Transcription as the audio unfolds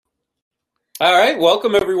All right,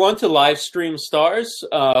 welcome everyone to Livestream Stars.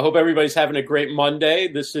 I hope everybody's having a great Monday.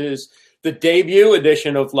 This is the debut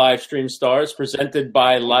edition of Livestream Stars presented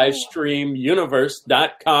by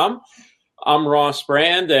LivestreamUniverse.com. I'm Ross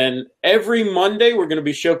Brand, and every Monday we're going to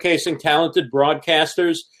be showcasing talented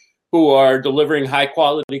broadcasters who are delivering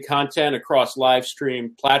high-quality content across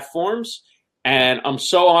Livestream platforms. And I'm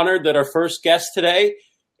so honored that our first guest today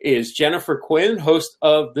is Jennifer Quinn, host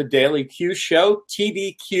of the Daily Q Show,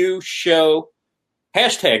 TDQ Show,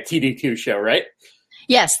 hashtag TDQ Show, right?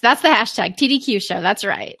 Yes, that's the hashtag, TDQ Show. That's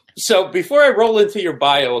right. So before I roll into your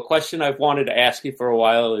bio, a question I've wanted to ask you for a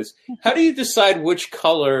while is, how do you decide which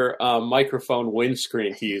color microphone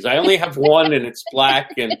windscreen to use? I only have one and it's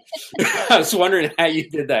black, and I was wondering how you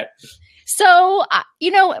did that. So,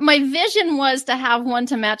 my vision was to have one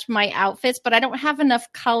to match my outfits, but I don't have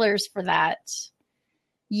enough colors for that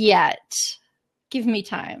yet. Give me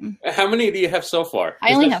time. How many do you have so far?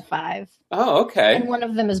 I only have 5. Oh, okay. And one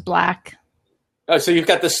of them is black. Oh, so you've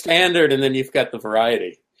got the standard and then you've got the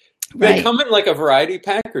variety. Right. They come in like a variety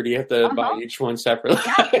pack, or do you have to buy each one separately?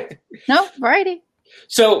 Yeah. No, variety.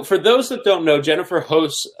 So for those that don't know, Jennifer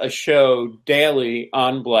hosts a show daily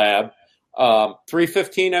on Blab,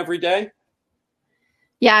 3:15 every day?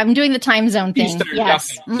 Yeah, I'm doing the time zone thing. Eastern, yes.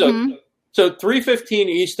 Mm-hmm. So 3:15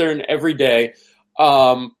 Eastern every day,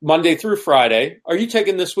 Monday through Friday. Are you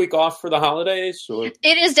taking this week off for the holidays? Or? It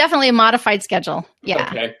is definitely a modified schedule. Yeah.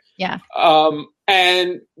 Okay. Yeah.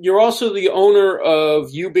 And you're also the owner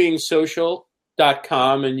of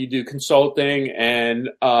youbeing.social.com, and you do consulting and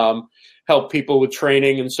help people with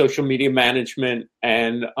training and social media management,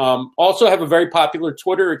 and also have a very popular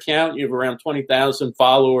Twitter account. You have around 20,000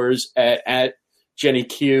 followers at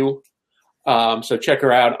JennyQ. So check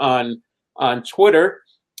her out on Twitter.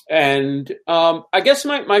 And I guess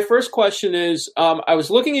my first question is, I was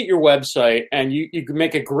looking at your website, and you could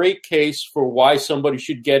make a great case for why somebody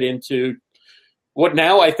should get into what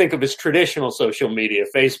now I think of as traditional social media: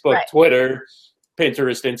 Facebook, right, Twitter,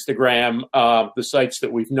 Pinterest, Instagram, the sites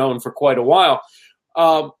that we've known for quite a while.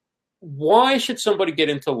 Why should somebody get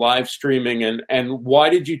into live streaming, and why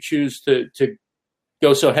did you choose to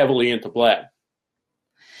go so heavily into Blab?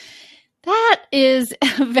 That is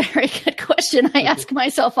a very good question. I ask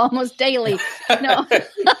myself almost daily. No.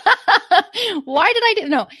 Why did I do?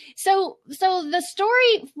 No. So the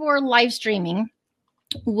story for live streaming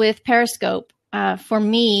with Periscope, for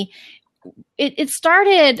me, it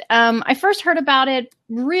started, I first heard about it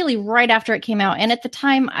really right after it came out. And at the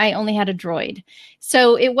time, I only had a Droid.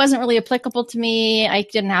 So it wasn't really applicable to me. I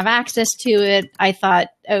didn't have access to it. I thought,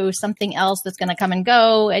 something else that's going to come and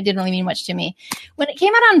go. It didn't really mean much to me. When it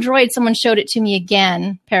came out on Droid, someone showed it to me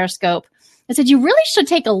again, Periscope. I said, you really should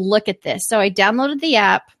take a look at this. So I downloaded the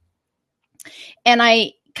app, and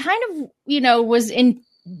I kind of, was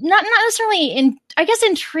not necessarily I guess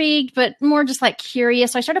intrigued, but more just like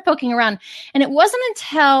curious. So I started poking around, and it wasn't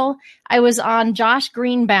until I was on Josh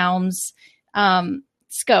Greenbaum's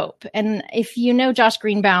scope. And if you know Josh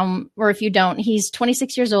Greenbaum, or if you don't, he's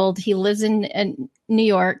 26 years old. He lives in New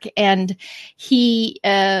York, and he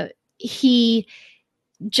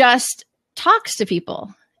just talks to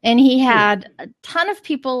people. And he had a ton of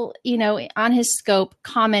people, on his scope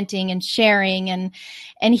commenting and sharing, and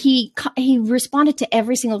he responded to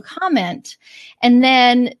every single comment. And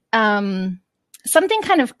then something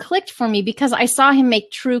kind of clicked for me, because I saw him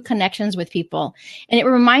make true connections with people, and it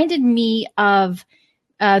reminded me of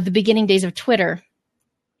the beginning days of Twitter.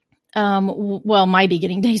 My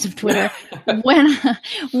beginning days of Twitter,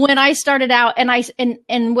 when I started out,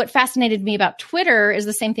 and what fascinated me about Twitter is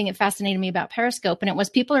the same thing that fascinated me about Periscope. And it was,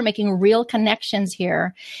 people are making real connections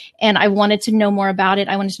here. And I wanted to know more about it.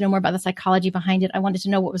 I wanted to know more about the psychology behind it. I wanted to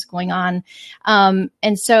know what was going on.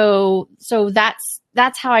 And so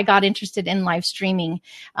that's how I got interested in live streaming.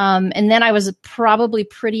 And then I was probably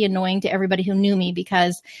pretty annoying to everybody who knew me,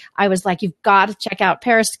 because I was like, you've got to check out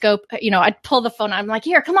Periscope. I'd pull the phone. I'm like,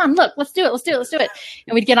 here, come on, look, let's do it.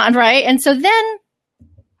 And we'd get on, right? And so then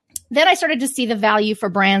I started to see the value for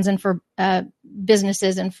brands and for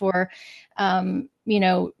businesses and for,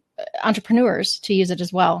 entrepreneurs to use it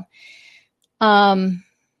as well.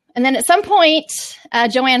 And then at some point,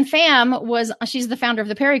 Joanne Pham she's the founder of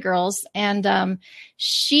the Perry Girls, and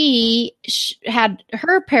she had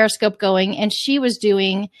her Periscope going, and she was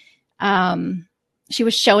doing, she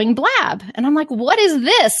was showing Blab. And I'm like, what is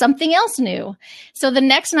this? Something else new. So the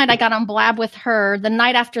next night I got on Blab with her. The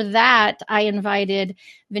night after that, I invited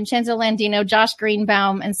Vincenzo Landino, Josh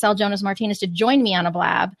Greenbaum, and Sel Jonas Martinez to join me on a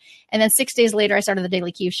Blab. And then 6 days later, I started the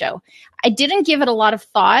Daily Q Show. I didn't give it a lot of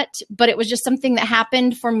thought, but it was just something that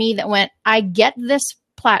happened for me that went, I get this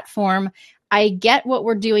platform. I get what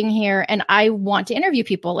we're doing here and I want to interview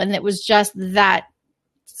people. And it was just that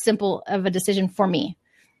simple of a decision for me.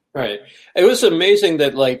 Right. It was amazing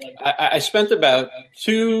that like I spent about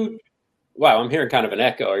wow, I'm hearing kind of an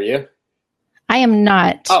echo. Are you? I am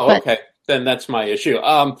not. Oh, okay. Then that's my issue.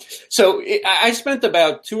 So I spent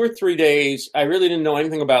about 2 or 3 days. I really didn't know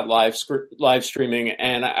anything about live streaming.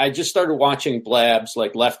 And I just started watching blabs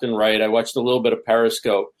like left and right. I watched a little bit of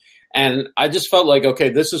Periscope. And I just felt like, okay,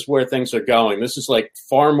 this is where things are going. This is like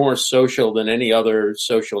far more social than any other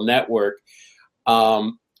social network.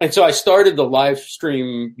 And so I started the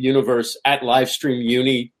Livestream universe at Livestream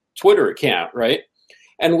Uni Twitter account, right?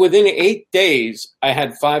 And within 8 days, I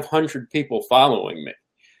had 500 people following me.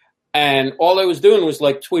 And all I was doing was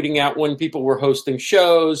like tweeting out when people were hosting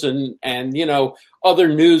shows and you know, other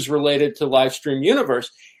news related to Livestream universe.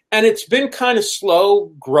 And it's been kind of slow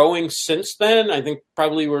growing since then. I think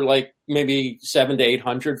probably we're like maybe 700 to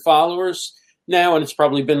 800 followers now. And it's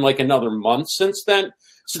probably been like another month since then.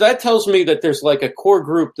 So that tells me that there's like a core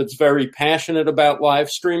group that's very passionate about live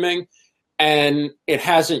streaming, and it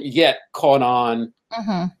hasn't yet caught on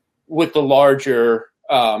with the larger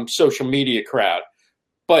social media crowd.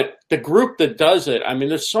 But the group that does it, I mean,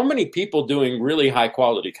 there's so many people doing really high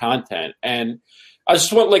quality content. And I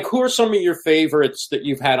just want, like, who are some of your favorites that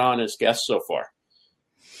you've had on as guests so far?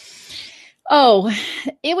 Oh,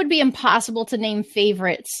 it would be impossible to name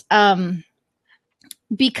favorites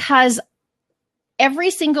because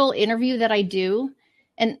every single interview that I do,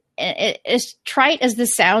 and as trite as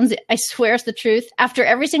this sounds, I swear it's the truth. After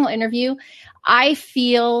every single interview, I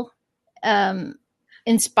feel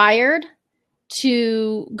inspired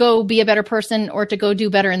to go be a better person or to go do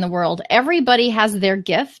better in the world. Everybody has their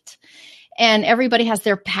gift and everybody has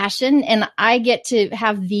their passion. And I get to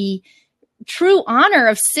have the true honor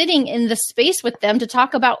of sitting in the space with them to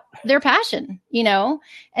talk about their passion, you know,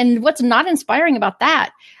 and what's not inspiring about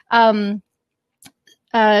that. So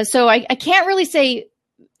I can't really say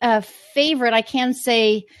a favorite. I can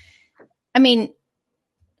say, I don't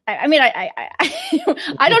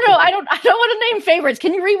know. I don't want to name favorites.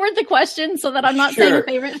 Can you reword the question so that I'm not saying a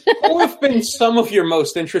favorite? What have been some of your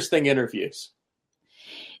most interesting interviews?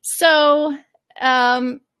 So,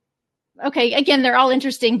 okay, again, they're all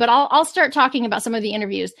interesting, but I'll start talking about some of the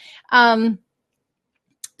interviews.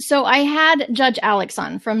 So I had Judge Alex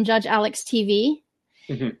on from Judge Alex TV.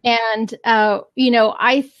 And, you know,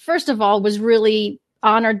 I, first of all, was really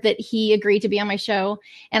honored that he agreed to be on my show.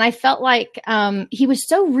 And I felt like he was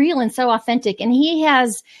so real and so authentic. And he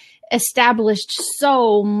has established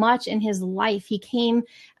so much in his life. He came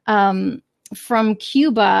from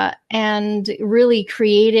Cuba and really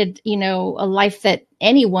created, you know, a life that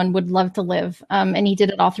anyone would love to live. And he did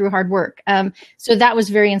it all through hard work. So that was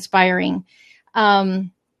very inspiring.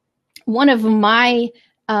 One of my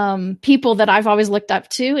people that I've always looked up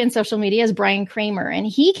to in social media is Brian Kramer. And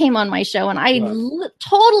he came on my show and I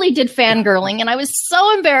totally did fangirling and I was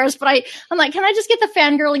so embarrassed, but I'm like, can I just get the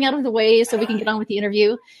fangirling out of the way so we can get on with the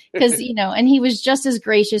interview? Because, you know, and he was just as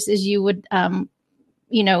gracious as you would,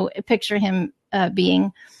 you know, picture him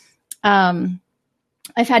being. I've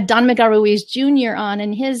had Don Miguel Ruiz Jr. on,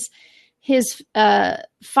 and his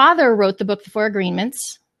father wrote the book, The Four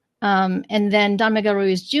Agreements. And then Don Miguel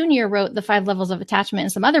Ruiz Jr. wrote The 5 Levels of Attachment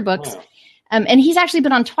and some other books. Wow. And he's actually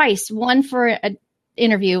been on twice, one for an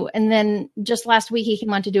interview. And then just last week, he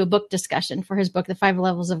came on to do a book discussion for his book, The 5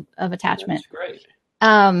 Levels of Attachment. That's great.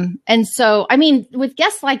 And so, I mean, with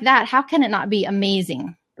guests like that, how can it not be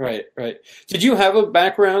amazing? Right. Did you have a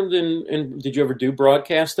background in did you ever do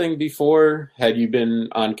broadcasting before? Had you been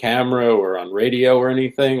on camera or on radio or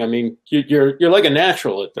anything? I mean, you're like a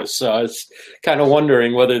natural at this. So I was kind of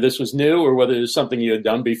wondering whether this was new or whether it was something you had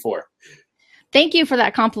done before. Thank you for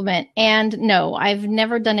that compliment. And no, I've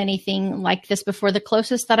never done anything like this before. The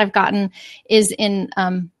closest that I've gotten is in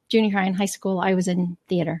junior high and high school. I was in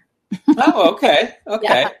theater. Oh, okay.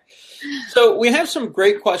 Yeah. So we have some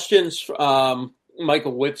great questions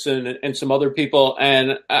Michael Whitson and some other people,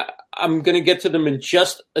 and I'm going to get to them in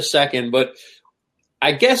just a second. But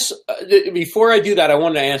I guess before I do that, I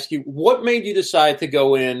wanted to ask you, what made you decide to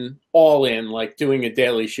go all in, like doing a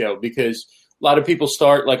daily show? Because a lot of people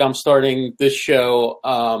start, like I'm starting this show,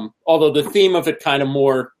 although the theme of it kind of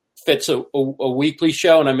more fits a weekly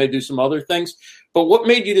show, and I may do some other things. But what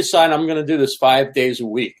made you decide I'm going to do this 5 days a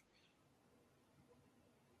week?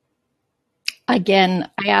 Again,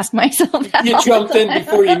 I asked myself that. You jumped in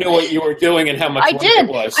before you knew what you were doing and how much work it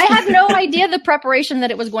was. I had no idea the preparation that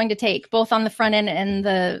it was going to take, both on the front end and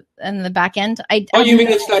the back end. You mean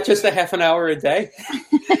it's not just a half an hour a day?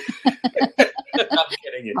 I'm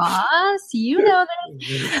kidding you. Boss, you know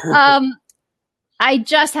that. I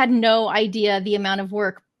just had no idea the amount of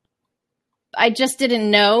work. I just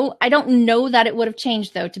didn't know. I don't know that it would have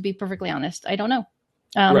changed, though, to be perfectly honest. I don't know.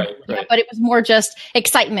 Right. Yeah, but it was more just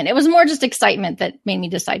excitement. It was more just excitement that made me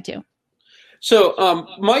decide to. So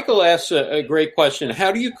Michael asks a great question.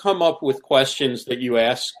 How do you come up with questions that you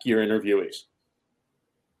ask your interviewees?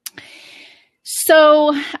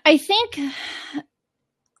 So I think,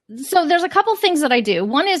 so there's a couple things that I do.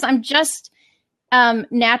 One is I'm just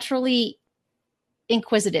naturally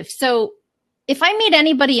inquisitive. So if I meet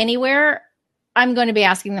anybody anywhere, I'm going to be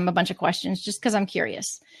asking them a bunch of questions just because I'm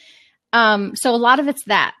curious. So a lot of it's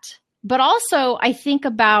that, but also I think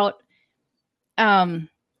about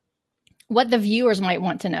what the viewers might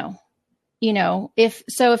want to know. You know, if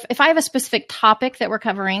I have a specific topic that we're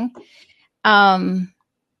covering,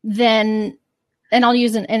 then, and I'll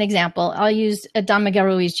use an example. I'll use Don Miguel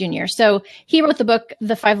Ruiz Jr. So he wrote the book,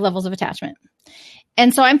 The 5 Levels of Attachment.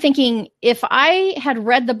 And so I'm thinking, if I had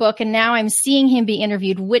read the book and now I'm seeing him be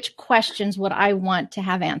interviewed, which questions would I want to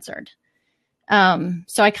have answered?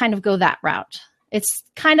 So I kind of go that route. It's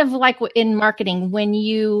kind of like in marketing, when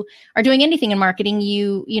you are doing anything in marketing,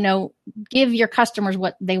 you give your customers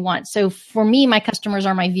what they want. So for me, my customers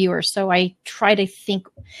are my viewers. So I try to think,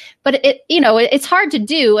 but it's hard to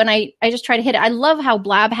do. And I just try to hit it. I love how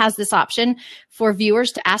Blab has this option for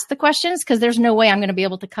viewers to ask the questions, because there's no way I'm going to be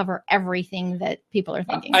able to cover everything that people are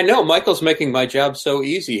thinking. I know Michael's making my job so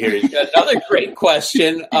easy here. He's got another great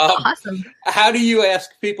question. Awesome. How do you ask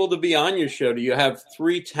people to be on your show? Do you have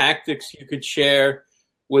 3 tactics you could share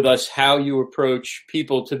with us, how you approach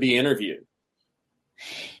people to be interviewed?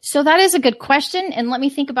 So that is a good question. And let me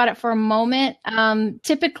think about it for a moment.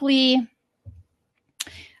 Typically,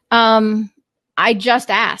 I just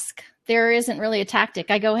ask. There isn't really a tactic.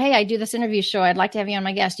 I go, hey, I do this interview show. I'd like to have you on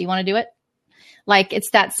my guest. Do you want to do it? Like, it's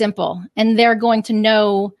that simple. And they're going to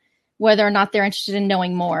know whether or not they're interested in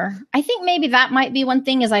knowing more. I think maybe that might be one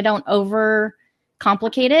thing, is I don't over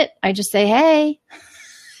complicate it. I just say, hey.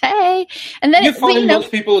 And then do you find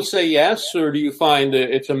most people would say yes, or do you find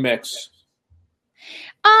that it's a mix?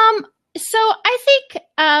 So I think,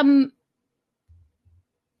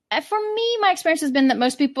 for me, my experience has been that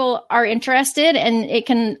most people are interested, and it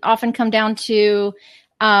can often come down to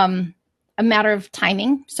a matter of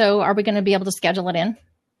timing. So are we going to be able to schedule it in?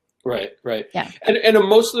 Right. Yeah. And are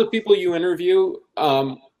most of the people you interview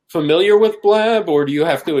familiar with Blab, or do you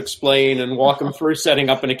have to explain and walk them through setting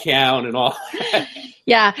up an account and all that?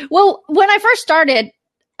 Yeah. Well, when I first started,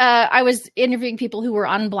 I was interviewing people who were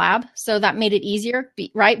on Blab, so that made it easier,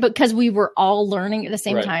 right? Because we were all learning at the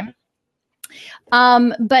same time.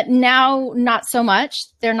 But now, not so much.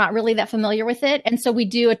 They're not really that familiar with it, and so we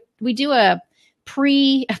do a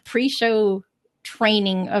pre-show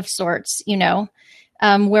training of sorts,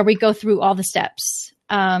 where we go through all the steps,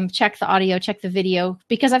 check the audio, check the video,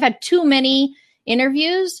 because I've had too many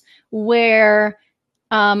interviews where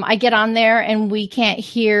I get on there and we can't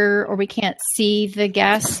hear or we can't see the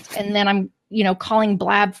guest, and then I'm calling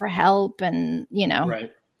Blab for help, and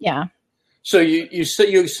Right. Yeah. So you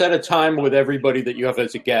set a time with everybody that you have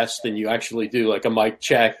as a guest, and you actually do like a mic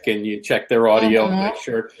check, and you check their audio and make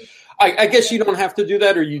sure. I guess you don't have to do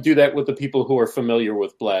that, or you do that with the people who are familiar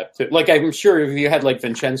with Blab too. Like, I'm sure if you had like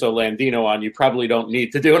Vincenzo Landino on, you probably don't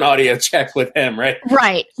need to do an audio check with him, right?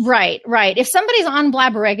 Right. If somebody's on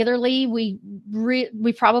Blab regularly, we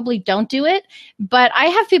probably don't do it. But I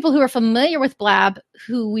have people who are familiar with Blab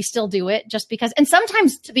who we still do it, just because. And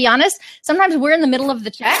sometimes, to be honest, sometimes we're in the middle of the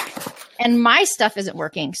check and my stuff isn't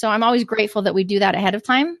working. So I'm always grateful that we do that ahead of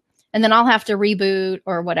time. And then I'll have to reboot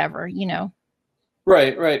or whatever,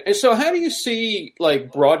 Right. And so how do you see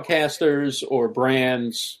like broadcasters or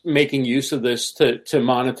brands making use of this to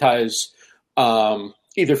monetize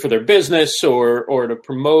either for their business or to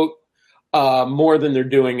promote more than they're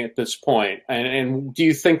doing at this point? And do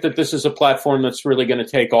you think that this is a platform that's really going to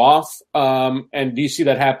take off? And do you see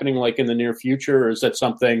that happening like in the near future, or is that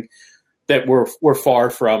something that we're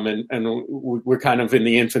far from and we're kind of in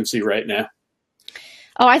the infancy right now?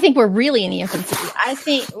 Oh, I think we're really in the infancy. I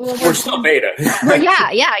think we're still beta.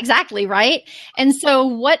 Yeah, exactly. Right. And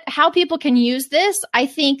so how people can use this, I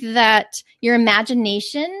think that your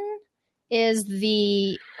imagination is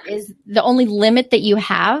the only limit that you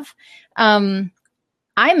have. I'm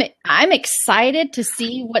excited to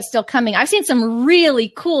see what's still coming. I've seen some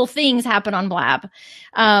really cool things happen on Blab.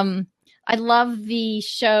 I love the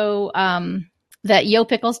show that Yo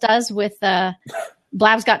Pickles does with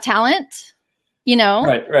Blab's Got Talent.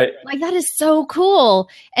 Right. Like, that is so cool.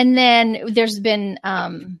 And then there's been,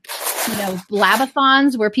 Blabathons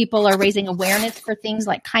where people are raising awareness for things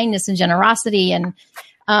like kindness and generosity. And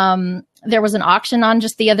There was an auction on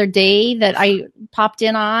just the other day that I popped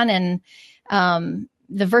in on, and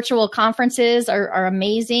the virtual conferences are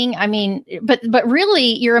amazing. I mean, but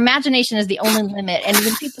really, your imagination is the only limit. And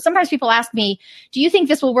when sometimes people ask me, "Do you think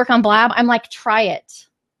this will work on Blab?" I'm like, "Try it."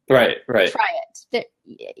 Right. Try it.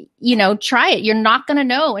 Try it. You're not going to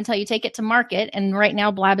know until you take it to market. And right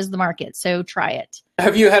now, Blab is the market. So try it.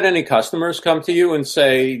 Have you had any customers come to you and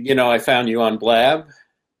say, I found you on Blab?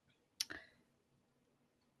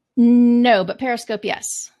 No, but Periscope,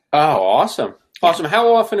 yes. Oh, awesome. Awesome. Yeah.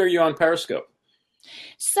 How often are you on Periscope?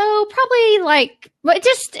 So probably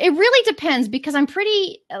it really depends, because I'm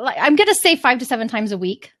going to say 5 to 7 times a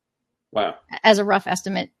week. Wow. As a rough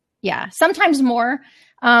estimate. Yeah. Sometimes more,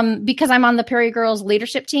 because I'm on the Perry Girls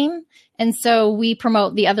leadership team. And so we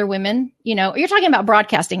promote the other women. You're talking about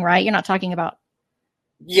broadcasting, right? You're not talking about.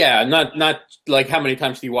 Yeah. Not like how many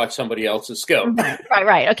times do you watch somebody else's scope?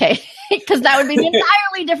 Right. Okay. Because that would be an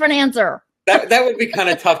entirely different answer. That would be kind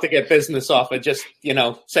of tough to get business off of just,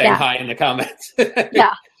 saying hi in the comments.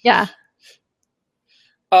 Yeah.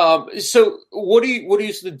 So what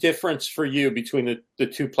is the difference for you between the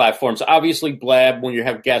two platforms? Obviously, Blab, when you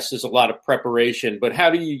have guests, is a lot of preparation, but how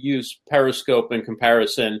do you use Periscope in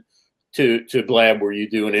comparison to Blab, where you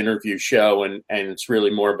do an interview show and it's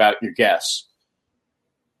really more about your guests?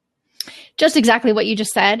 Just exactly what you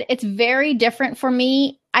just said. It's very different for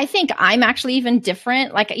me. I think I'm actually even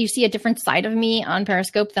different. Like, you see a different side of me on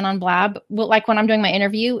Periscope than on Blab. Well, like when I'm doing my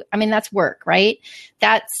interview, I mean, that's work, right?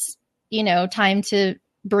 That's, time to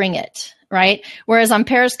bring it, right? Whereas on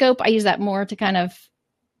Periscope, I use that more to kind of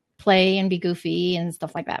play and be goofy and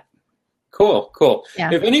stuff like that. Cool.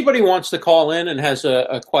 Yeah. If anybody wants to call in and has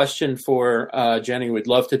a question for Jenny, we'd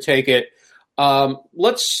love to take it.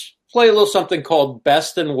 Let's play a little something called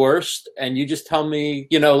Best and Worst, and you just tell me,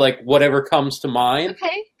 whatever comes to mind.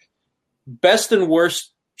 Okay. Best and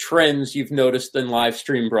worst trends you've noticed in live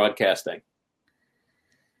stream broadcasting.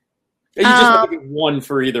 You just have to give one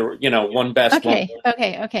for either, one best.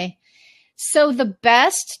 Okay. So the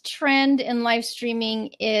best trend in live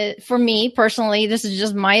streaming is, for me personally, this is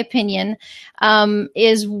just my opinion,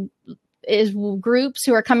 is groups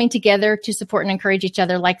who are coming together to support and encourage each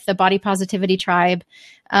other, like the Body Positivity Tribe,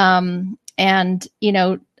 and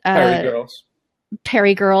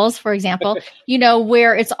Perry Girls, for example.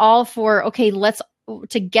 Where it's all for, okay,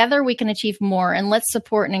 together we can achieve more, and let's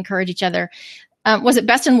support and encourage each other. Was it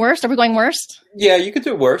best and worst? Are we going worst? Yeah, you could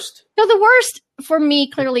do worst. So the worst for me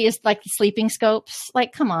clearly is like the sleeping scopes.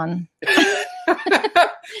 Like, come on.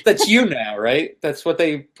 That's you now, right? That's what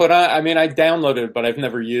they put on. I mean, I downloaded it, but I've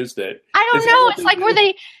never used it. I don't know. It's like where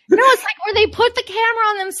they put the camera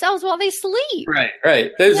on themselves while they sleep.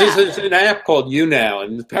 Right. There's an app called You Now,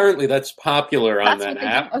 and apparently that's popular on that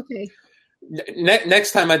app. Okay.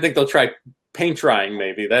 Next time, I think they'll try paint drying.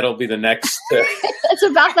 Maybe that'll be the next. It's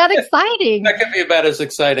about that exciting. That could be about as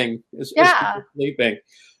exciting as sleeping.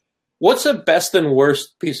 What's the best and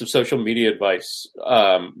worst piece of social media advice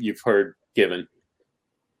you've heard given?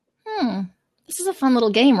 This is a fun little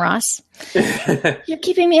game, Ross. You're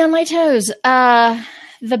keeping me on my toes.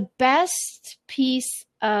 The best piece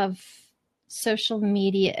of social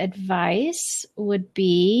media advice would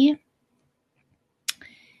be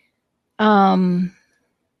have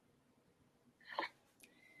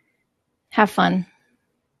fun.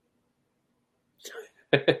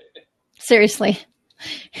 Seriously.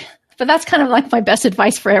 But that's kind of like my best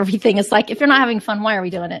advice for everything. It's like, if you're not having fun, why are we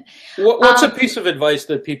doing it? What's a piece of advice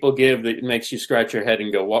that people give that makes you scratch your head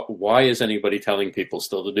and go, why is anybody telling people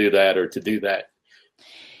still to do that or to do that?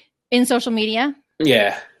 In social media?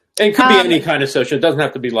 Yeah. And it could be any kind of social. It doesn't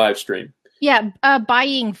have to be live stream. Yeah.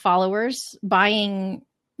 Buying followers, I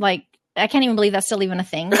can't even believe that's still even a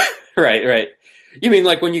thing. Right. You mean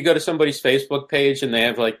like when you go to somebody's Facebook page and they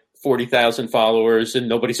have like 40,000 followers and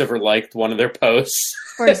nobody's ever liked one of their posts?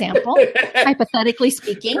 For example, hypothetically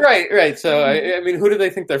speaking. Right. So, I mean, who do they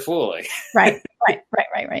think they're fooling? Right.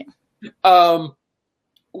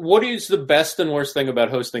 What is the best and worst thing about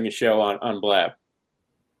hosting a show on Blab?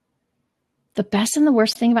 The best and the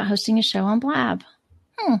worst thing about hosting a show on Blab?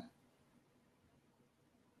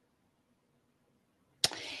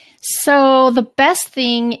 So the best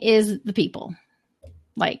thing is the people.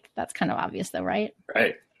 Like, that's kind of obvious though, right?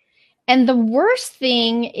 Right. And the worst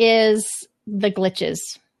thing is the glitches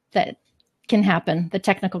that can happen, the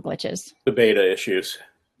technical glitches. The beta issues.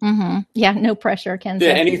 Mm-hmm. Yeah, no pressure, Ken. Did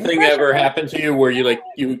anything ever happen to you where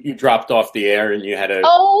you dropped off the air and you had to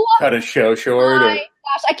cut a show short? My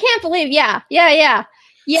gosh, I can't believe. Yeah.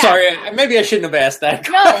 Sorry, maybe I shouldn't have asked that.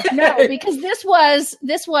 No, because this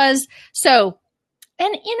was so,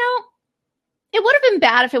 and It would have been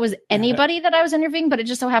bad if it was anybody that I was interviewing, but it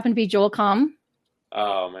just so happened to be Joel Comm.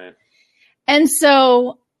 Oh, man. And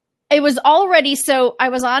so it was already, so I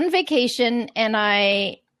was on vacation and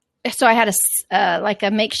I had like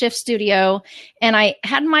a makeshift studio and I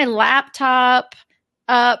had my laptop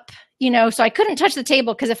up, so I couldn't touch the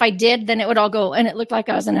table because if I did, then it would all go and it looked like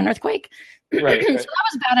I was in an earthquake. Right. So that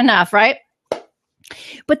was bad enough, right?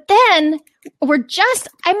 But then we're 5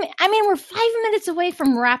 minutes away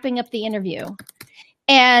from wrapping up the interview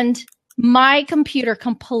and my computer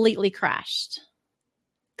completely crashed.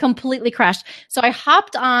 So I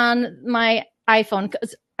hopped on my iPhone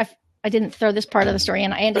because I didn't throw this part of the story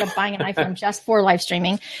in. I ended up buying an iPhone just for live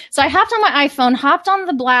streaming. So I hopped on my iPhone, hopped on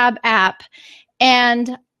the Blab app,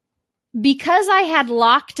 and because I had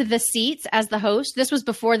locked the seats as the host, this was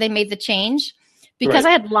before they made the change. Because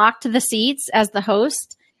I had locked the seats as the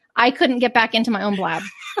host, I couldn't get back into my own Blab.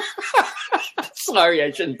 Sorry,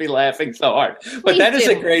 I shouldn't be laughing so hard. But that is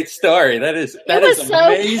a great story. That is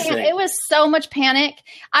amazing. It was so much panic.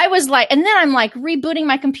 I was like, and then I'm like rebooting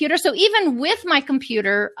my computer. So even with my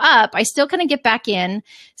computer up, I still couldn't get back in.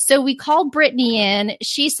 So we called Brittany in.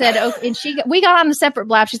 She said, and we got on a separate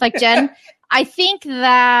Blab. She's like, Jen, I think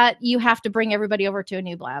that you have to bring everybody over to a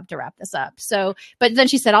new Blab to wrap this up. So, but then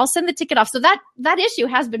she said, I'll send the ticket off. So that issue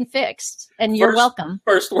has been fixed and you're welcome.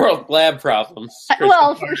 First world Blab problems.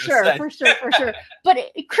 Well, for sure. But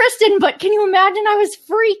Kristen, can you imagine? I was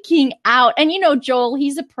freaking out. And Joel,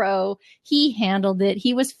 he's a pro. He handled it.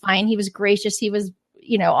 He was fine. He was gracious. He was,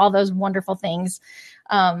 all those wonderful things.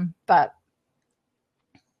 But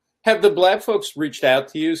have the Blab folks reached out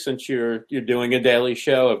to you since you're doing a daily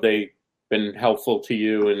show? Have they been helpful to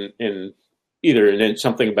you in either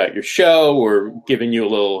something about your show or giving you a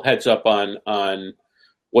little heads up on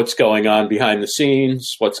what's going on behind the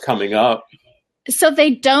scenes, what's coming up? So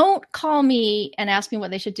they don't call me and ask me what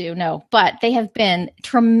they should do. No, but they have been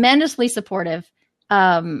tremendously supportive,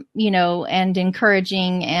 and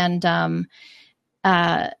encouraging and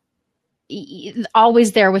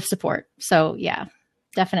always there with support. So yeah.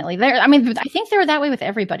 Definitely. I think they're that way with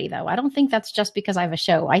everybody, though. I don't think that's just because I have a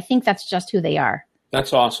show. I think that's just who they are.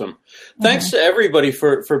 That's awesome. Thanks to everybody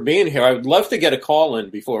for being here. I would love to get a call in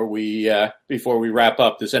before we wrap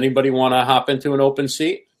up. Does anybody want to hop into an open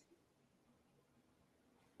seat?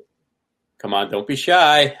 Come on, don't be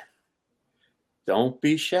shy. Don't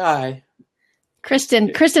be shy.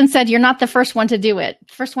 Kristen said you're not the first one to do it.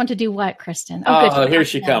 First one to do what, Kristen? Oh, here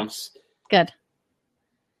she comes. Good.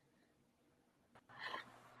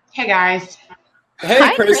 Hey guys. Hey,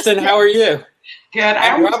 Hi, Kristen. How are you? Good.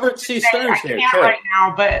 And Robert C. Stern's here too. Right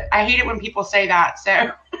now, but I hate it when people say that.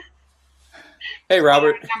 So. Hey,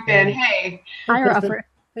 Robert. Jump in. Hey. Hi, Robert.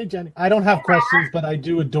 Hey, Jenny. I don't have questions, but I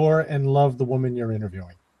do adore and love the woman you're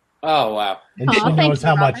interviewing. Oh, wow. And she knows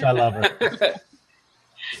how much I love her.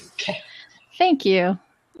 Okay. Thank you.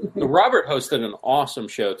 Robert hosted an awesome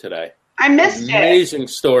show today. I missed it. Amazing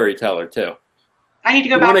storyteller, too. I need to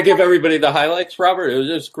go back. You want to give everybody the highlights, Robert? It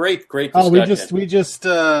was great discussion. Oh, we just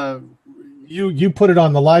you put it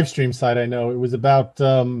on the live stream side. I know it was about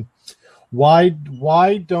why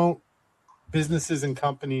don't businesses and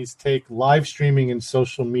companies take live streaming and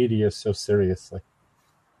social media so seriously?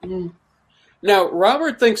 Now,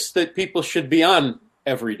 Robert thinks that people should be on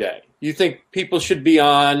every day. You think people should be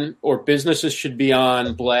on, or businesses should be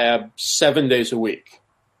on Blab 7 days a week?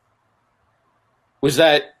 Was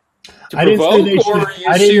that to provoke, or are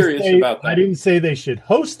you serious about that? I didn't say they should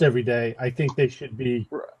host every day. I think they should be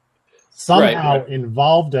somehow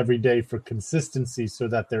involved every day for consistency so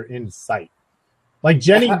that they're in sight. Like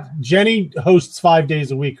Jenny hosts 5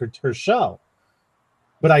 days a week her show,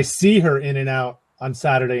 but I see her in and out on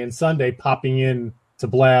Saturday and Sunday, popping in to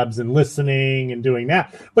Blabs and listening and doing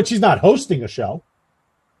that. But she's not hosting a show,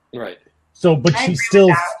 right? So, but she's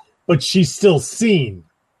still seen.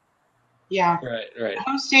 Yeah. Right.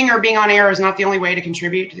 Hosting or being on air is not the only way to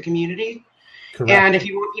contribute to the community. Correct. And if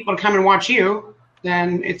you want people to come and watch you,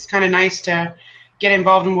 then it's kind of nice to get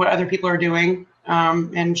involved in what other people are doing,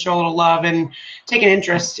 and show a little love and take an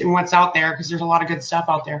interest in what's out there, because there's a lot of good stuff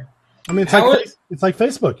out there. I mean, it's like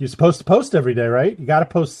Facebook. You're supposed to post every day, right? You got to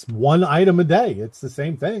post one item a day. It's the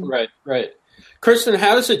same thing. Right. Kristen,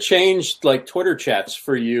 how does it change like Twitter chats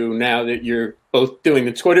for you now that you're both doing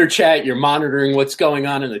the Twitter chat, you're monitoring what's going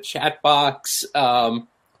on in the chat box? It's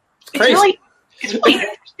crazy. It's really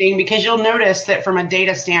interesting, because you'll notice that from a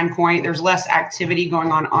data standpoint, there's less activity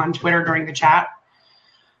going on Twitter during the chat.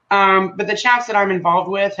 But the chats that I'm involved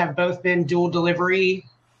with have both been dual delivery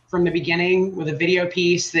from the beginning, with a video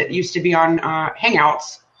piece that used to be on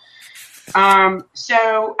Hangouts.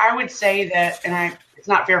 So I would say that, and it's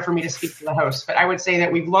not fair for me to speak for the host, but I would say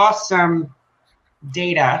that we've lost some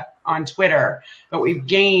data on Twitter, but we've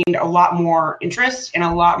gained a lot more interest and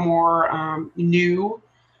a lot more new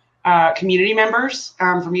community members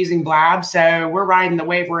from using Blab. So we're riding the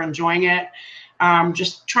wave. We're enjoying it.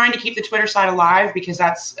 Just trying to keep the Twitter side alive because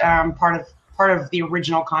that's part of the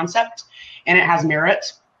original concept, and it has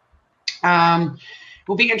merit.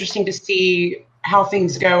 Will be interesting to see how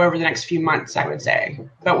things go over the next few months, I would say.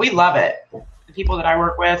 But we love it. The people that I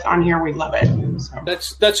work with on here, we love it. So.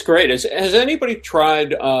 That's great. Has anybody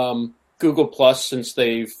tried Google Plus since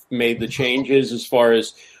they've made the changes? As far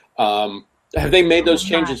as have they made those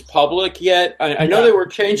changes public yet? I know they were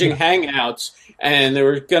changing Hangouts, and they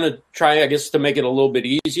were going to try, I guess, to make it a little bit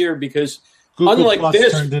easier because Google unlike Plus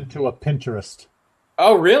this, turned into a Pinterest.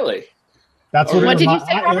 Oh, really? That's what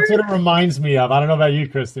it reminds me of. I don't know about you,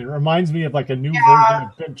 Kristen. It reminds me of like a new version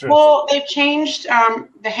of Pinterest. Well, they've changed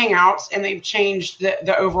the Hangouts, and they've changed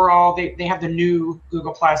the overall. They have the new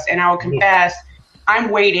Google Plus, and I will confess, I'm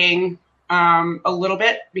waiting a little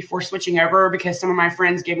bit before switching over because some of my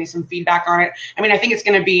friends gave me some feedback on it. I mean, I think it's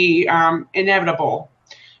going to be inevitable,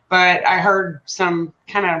 but I heard some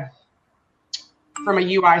kind of, from a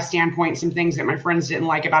UI standpoint, some things that my friends didn't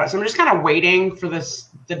like about it. So I'm just kind of waiting for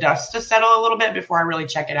the dust to settle a little bit before I really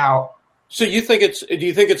check it out. So do you think it's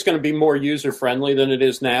going to be more user friendly than it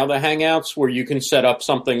is now, the Hangouts, where you can set up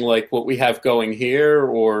something like what we have going here,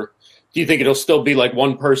 or do you think it'll still be like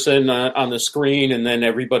one person on the screen and then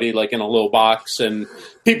everybody like in a little box and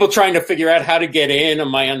people trying to figure out how to get in?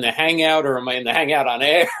 Am I on the Hangout or am I in the Hangout on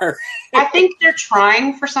air? I think they're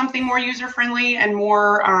trying for something more user friendly and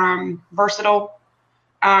more versatile.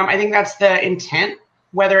 I think that's the intent.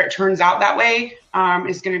 Whether it turns out that way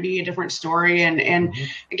is going to be a different story. And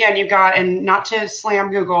again, you've got, and not to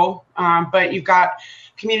slam Google, but you've got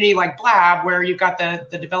community like Blab where you've got the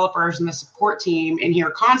developers and the support team in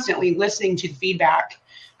here constantly listening to the feedback.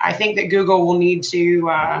 I think that Google will need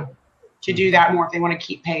to do that more if they want to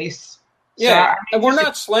keep pace. Yeah, and we're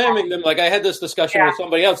not slamming them. Like I had this discussion with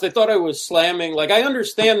somebody else. They thought I was slamming. Like I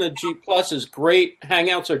understand that G Plus is great.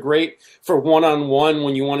 Hangouts are great for one-on-one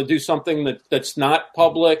when you want to do something that's not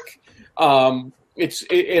public.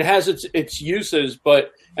 It has its uses,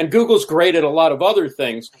 and Google's great at a lot of other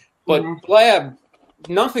things. But Blab,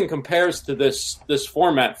 nothing compares to this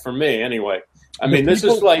format for me anyway. I mean, this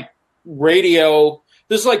is like radio.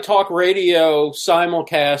 This is like talk radio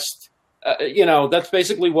simulcast. That's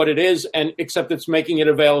basically what it is, and except it's making it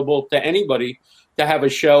available to anybody to have a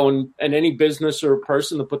show and any business or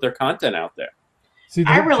person to put their content out there. See,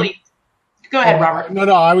 go ahead, Robert.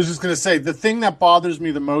 No, I was just going to say the thing that bothers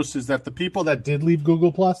me the most is that the people that did leave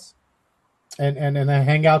Google Plus and the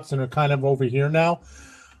Hangouts and are kind of over here now,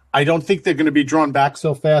 I don't think they're going to be drawn back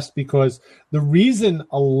so fast because the reason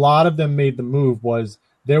a lot of them made the move was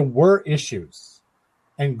there were issues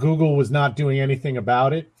and Google was not doing anything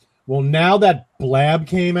about it. Well, now that Blab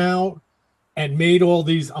came out and made all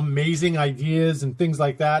these amazing ideas and things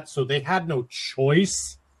like that, so they had no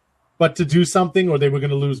choice but to do something or they were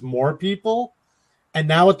going to lose more people. And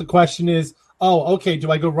now what the question is,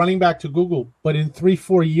 do I go running back to Google? But in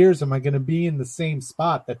 3-4 years, am I going to be in the same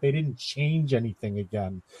spot that they didn't change anything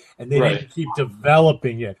again and they didn't keep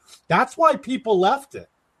developing it? That's why people left it.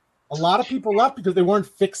 A lot of people left because they weren't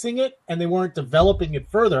fixing it and they weren't developing it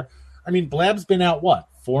further. I mean, Blab's been out,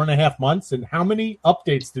 4.5 months, and how many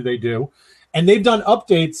updates do they do? And they've done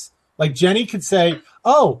updates like Jenny could say,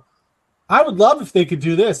 I would love if they could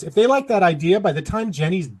do this. If they like that idea, by the time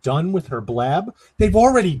Jenny's done with her Blab, they've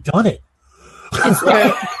already done it. I've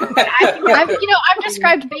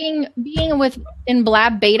described being in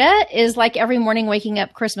Blab beta is like every morning waking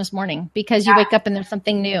up Christmas morning because you wake up and there's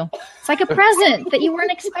something new. It's like a present that you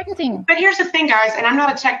weren't expecting. But here's the thing, guys, and I'm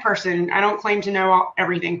not a tech person. I don't claim to know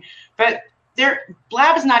everything, but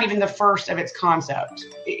Blab is not even the first of its concept.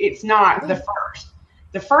 It's not the first.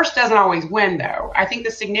 The first doesn't always win, though. I think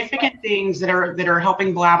the significant things that are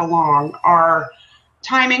helping Blab along are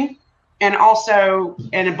timing, and also,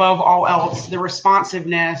 and above all else, the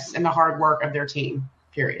responsiveness and the hard work of their team,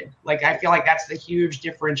 period. Like, I feel like that's the huge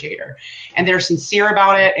differentiator. And they're sincere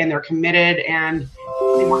about it, and they're committed, and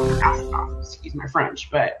they work their asses off. Excuse my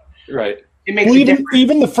French, but it makes a difference.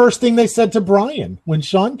 Even the first thing they said to Brian when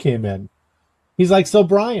Sean came in, he's like, so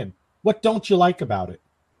Brian, what don't you like about it?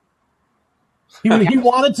 He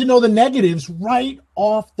wanted to know the negatives right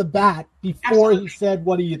off the bat before he said,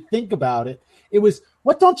 what do you think about it? It was,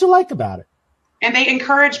 what don't you like about it? And they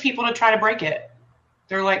encourage people to try to break it.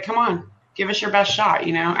 They're like, come on, give us your best shot.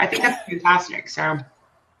 I think that's fantastic. So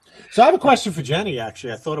I have a question for Jenny,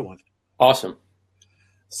 actually. I thought of one. Awesome.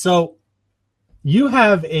 So you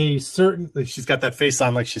have a certain, she's got that face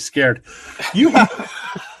on like she's scared. You have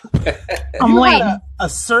I'm you waiting. had a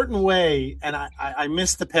certain way, and I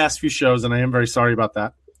missed the past few shows, and I am very sorry about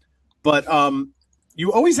that. But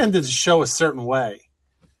you always ended the show a certain way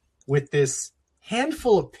with this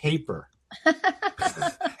handful of paper.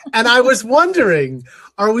 And I was wondering,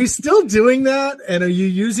 are we still doing that? And are you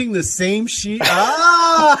using the same sheet?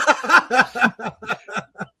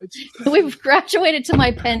 We've graduated to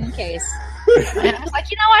my pen case. And I was like,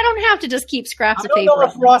 I don't have to just keep scraps of paper. I don't know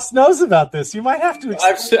if Ross knows about this. You might have to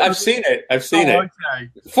explain. I've seen it. I've seen it. Okay.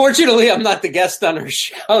 Fortunately, I'm not the guest on her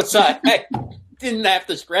show, so I didn't have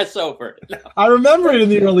to stress over it. No. I remember it in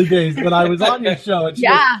the early days when I was on your show. And she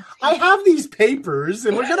goes, Yeah. I have these papers,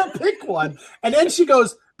 and we're going to pick one. And then she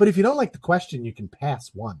goes, but if you don't like the question, you can pass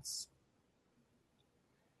once.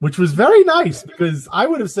 Which was very nice, because I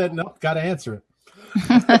would have said, no, got to answer it.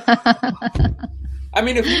 I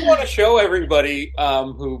mean, if you want to show everybody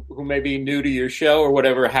who may be new to your show or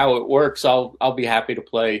whatever how it works, I'll be happy to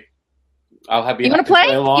play. I'll have you. You want to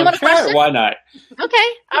play? Along. You want to sure, why not? Okay,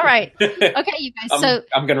 all right. Okay, you guys.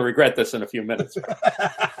 I'm going to regret this in a few minutes.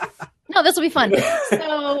 No, this will be fun.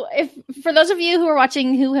 So, if for those of you who are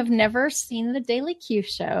watching who have never seen the Daily Q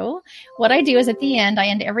show, what I do is at the end, I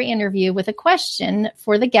end every interview with a question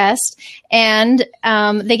for the guest, and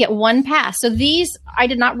they get one pass. So these, I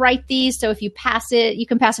did not write these. So if you pass it, you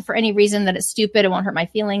can pass it for any reason that it's stupid. It won't hurt my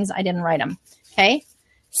feelings. I didn't write them. Okay.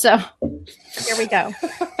 So here we go.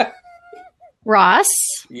 Ross.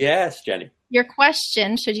 Yes, Jenny. Your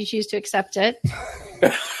question, should you choose to accept it,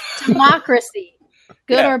 democracy,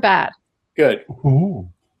 good or bad? Good. Ooh.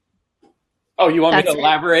 Oh, you want me to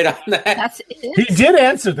elaborate on that? That's it. He did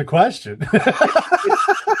answer the question.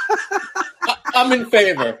 I'm in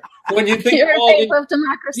favor. When you think You're of all in favor of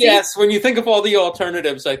democracy? Yes, when you think of all the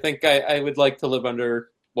alternatives, I think I would like to live under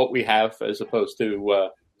what we have as opposed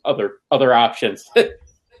to other options. And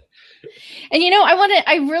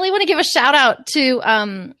I really want to give a shout out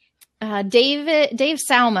to Dave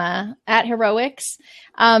Salma at Heroics.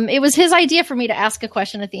 It was his idea for me to ask a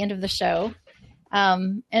question at the end of the show.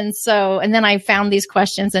 And then I found these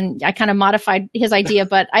questions and I kind of modified his idea,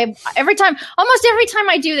 but almost every time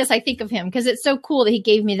I do this, I think of him because it's so cool that he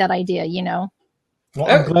gave me that idea, Well,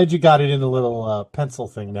 I'm glad you got it in a little pencil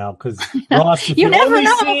thing now, because Ross, if you've only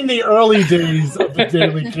seen the early days of the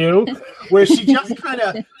Daily Q, where she just kind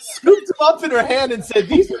of scooped them up in her hand and said,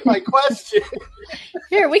 "These are my questions."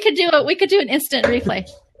 Here, we could do an instant replay.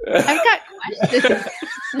 I've got questions.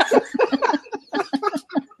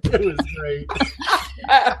 It was great.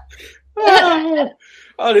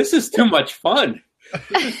 Oh, this is too much fun.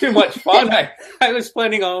 Too much fun. I was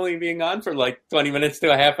planning on only being on for like 20 minutes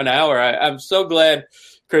to a half an hour. I'm so glad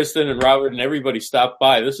Kristen and Robert and everybody stopped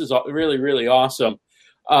by. This is really, really awesome.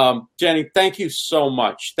 Jenny, thank you so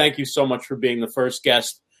much. Thank you so much for being the first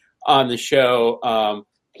guest on the show.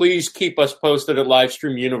 Please keep us posted at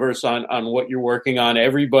Livestream Universe on what you're working on.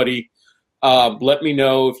 Everybody, let me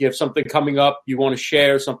know if you have something coming up you want to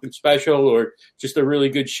share, something special, or just a really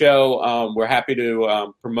good show. We're happy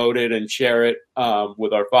to promote it and share it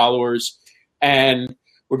with our followers. And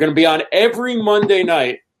we're going to be on every Monday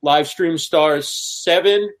night. Livestream starts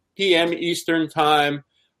 7 p.m. Eastern time.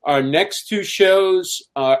 Our next two shows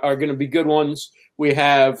are going to be good ones. We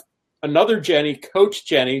have another Jenny, Coach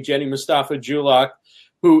Jenny Mustafa Julak,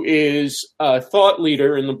 who is a thought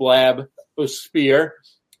leader in the blab sphere.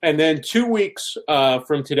 And then 2 weeks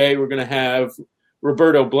from today, we're going to have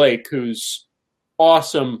Roberto Blake, who's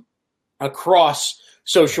awesome across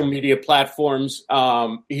social media platforms.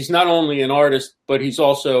 He's not only an artist, but he's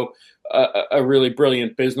also a really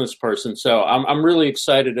brilliant business person. So I'm really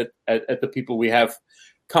excited at the people we have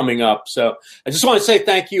coming up. So I just want to say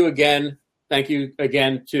thank you again. Thank you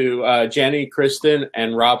again to Jenny, Kristen,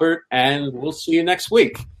 and Robert, and we'll see you next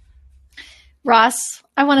week. Ross,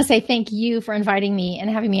 I want to say thank you for inviting me and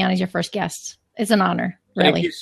having me on as your first guest. It's an honor, really. Thank you